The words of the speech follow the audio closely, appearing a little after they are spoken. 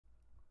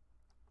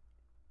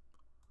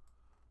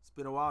It's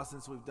been a while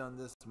since we've done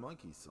this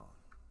Monkees song.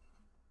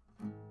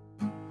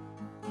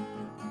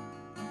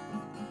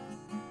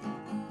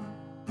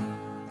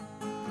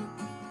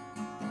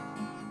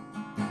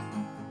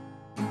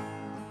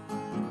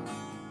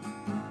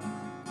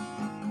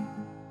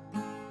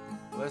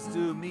 Let's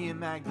do Me and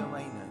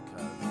Magdalena,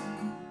 cuz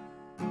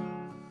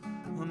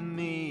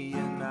me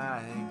and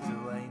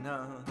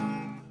Magdalena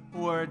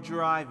were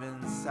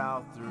driving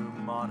south through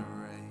Monterey.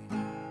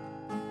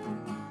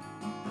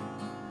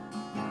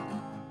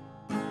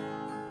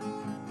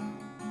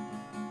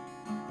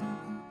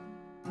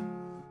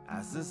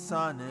 As the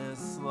sun is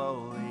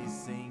slowly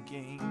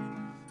sinking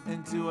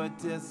into a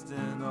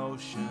distant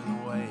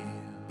ocean wave,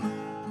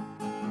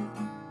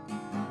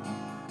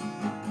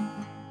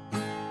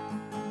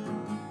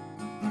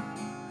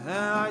 and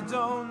I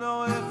don't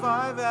know if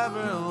I've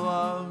ever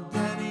loved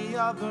any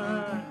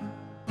other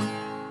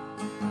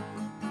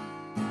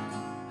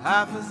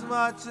half as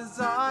much as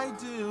I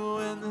do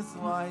in this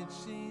light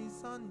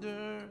she's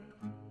under.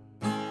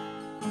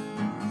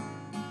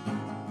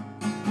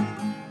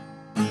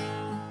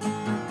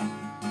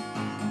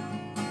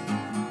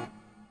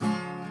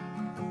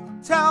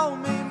 Tell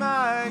me,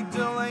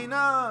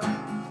 Magdalena,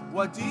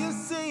 what do you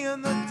see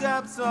in the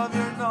depths of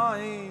your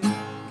night?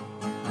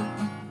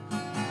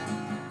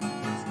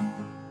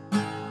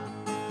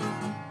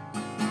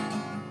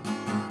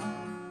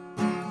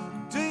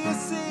 Do you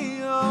see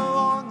a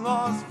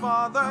long-lost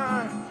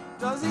father?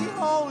 Does he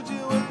hold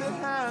you with the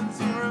hands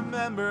he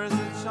remembers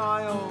as a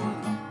child?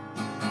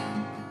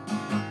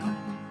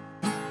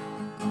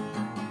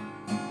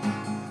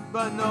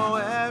 But no,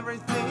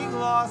 everything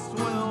lost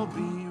will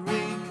be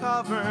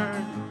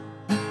recovered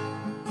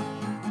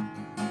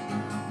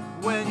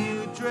when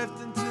you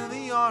drift into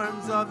the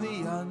arms of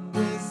the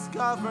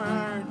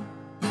undiscovered.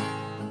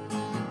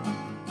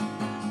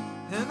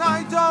 And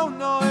I don't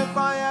know if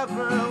I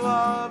ever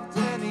loved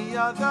any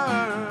other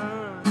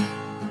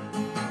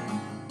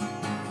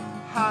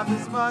half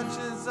as much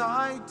as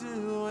I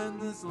do in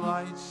this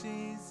light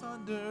she's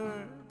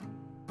under.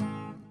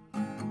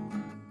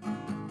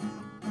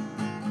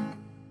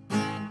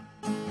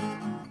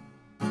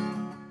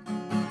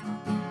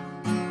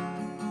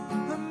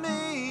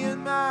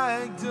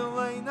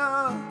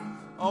 Magdalena,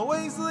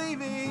 always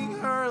leaving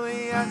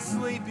early and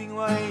sleeping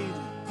late.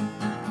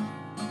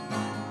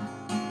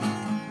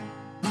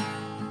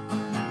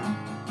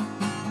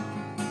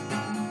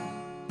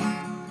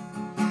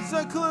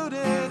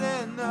 Secluded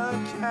in a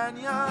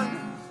canyon,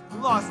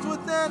 lost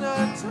within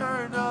a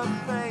turn of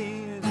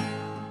fate.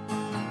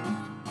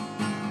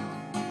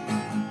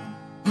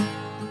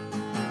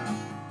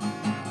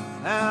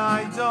 And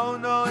I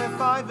don't know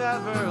if I've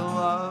ever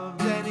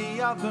loved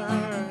any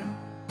other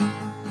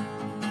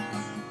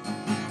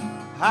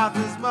half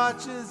as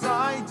much as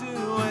I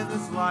do in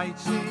this light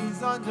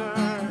she's under.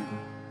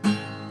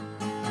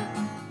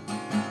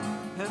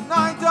 And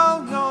I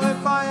don't know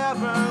if I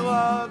ever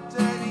loved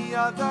any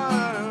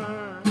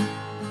other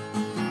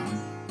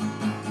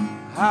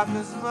half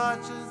as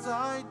much as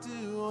I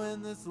do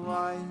in this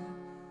light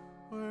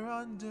we're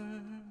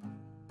under.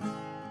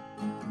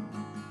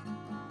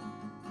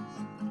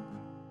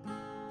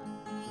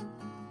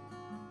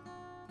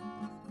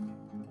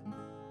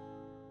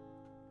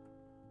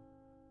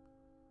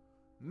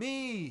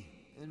 Me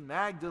and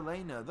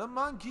Magdalena, the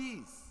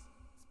Monkees.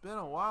 It's been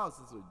a while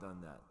since we've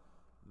done that.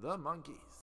 The Monkees.